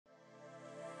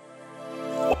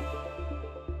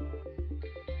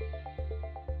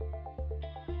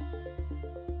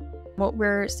What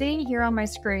we're seeing here on my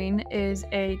screen is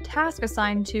a task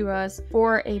assigned to us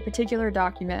for a particular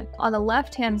document. On the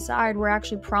left-hand side, we're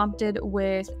actually prompted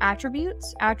with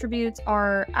attributes. Attributes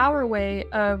are our way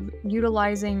of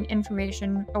utilizing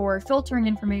information or filtering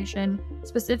information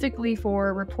specifically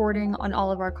for reporting on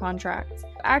all of our contracts.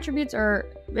 Attributes are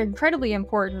incredibly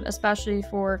important, especially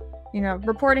for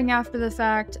reporting after the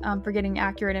fact, for getting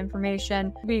accurate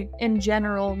information. We, in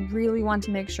general, really want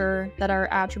to make sure that our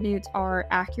attributes are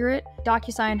accurate.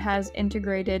 DocuSign has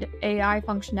integrated AI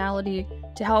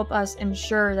functionality to help us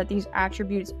ensure that these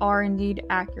attributes are indeed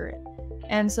accurate.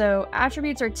 And so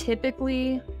attributes are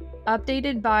typically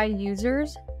updated by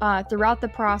users throughout the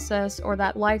process or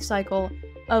that life cycle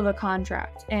of a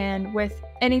contract. And with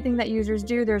anything that users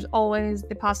do, there's always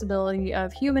the possibility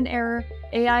of human error.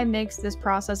 AI makes this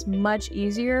process much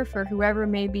easier for whoever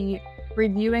may be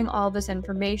reviewing all this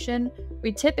information.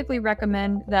 We typically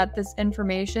recommend that this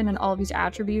information and all of these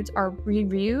attributes are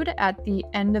reviewed at the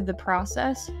end of the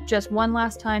process, just one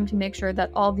last time to make sure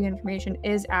that all the information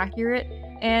is accurate.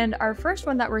 And our first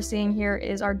one that we're seeing here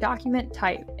is our document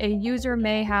type. A user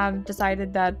may have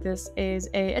decided that this is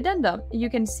an addendum. You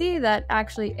can see that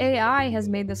actually AI has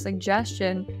made the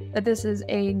suggestion that this is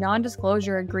a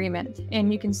non-disclosure agreement.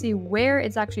 And you can see where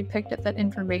it's actually picked up that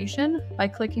information by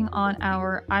clicking on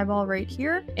our eyeball right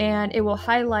here. And it will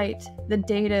highlight the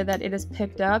data that it has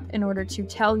picked up in order to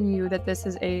tell you that this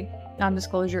is a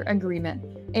non-disclosure agreement.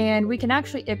 And we can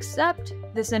actually accept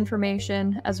this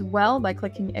information as well by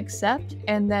clicking accept,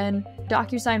 and then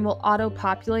DocuSign will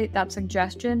auto-populate that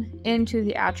suggestion into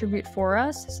the attribute for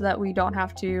us so that we don't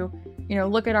have to,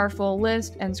 look at our full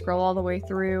list and scroll all the way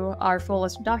through our full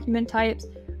list of document types.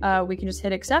 We can just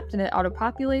hit accept and it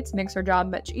auto-populates, makes our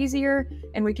job much easier,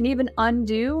 and we can even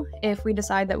undo if we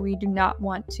decide that we do not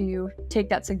want to take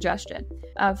that suggestion.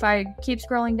 If I keep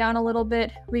scrolling down a little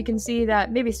bit, we can see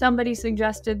that maybe somebody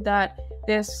suggested that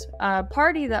this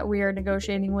party that we are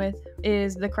negotiating with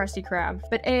is the Krusty Krab,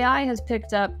 but AI has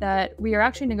picked up that we are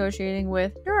actually negotiating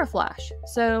with NeuraFlash.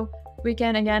 So we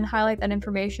can again highlight that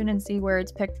information and see where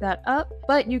it's picked that up.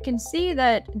 But you can see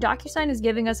that DocuSign is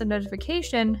giving us a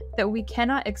notification that we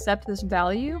cannot accept this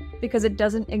value because it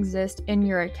doesn't exist in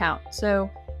your account. So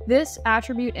this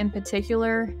attribute in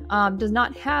particular does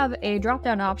not have a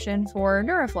drop-down option for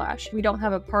NeuraFlash. We don't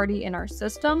have a party in our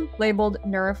system labeled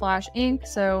NeuraFlash Inc.,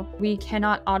 so we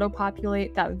cannot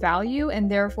auto-populate that value, and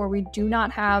therefore we do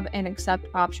not have an accept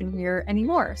option here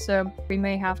anymore. So we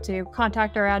may have to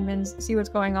contact our admins, see what's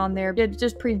going on there. It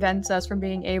just prevents us from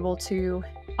being able to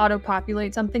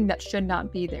auto-populate something that should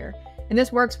not be there. And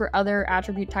this works for other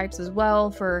attribute types as well,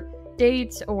 for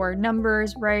dates or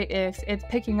numbers, right? If it's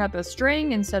picking up a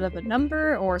string instead of a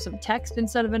number, or some text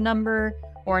instead of a number,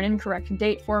 or an incorrect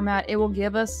date format, it will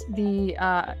give us the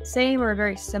same or a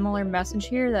very similar message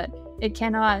here that it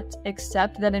cannot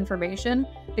accept that information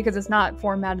because it's not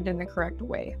formatted in the correct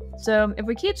way. So if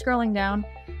we keep scrolling down,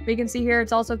 we can see here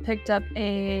it's also picked up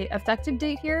a effective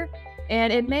date here.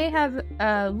 And it may have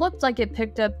looked like it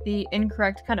picked up the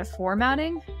incorrect kind of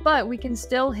formatting, but we can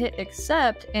still hit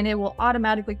accept and it will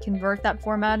automatically convert that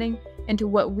formatting into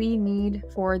what we need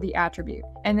for the attribute.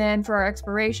 And then for our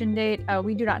expiration date,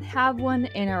 we do not have one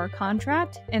in our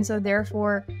contract, and so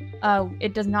therefore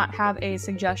it does not have a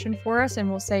suggestion for us and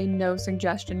will say no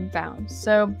suggestion found.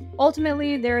 So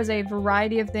ultimately, there is a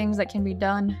variety of things that can be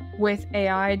done with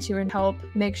AI to help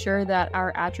make sure that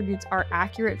our attributes are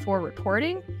accurate for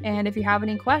reporting. And if you have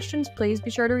any questions, please be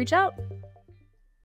sure to reach out.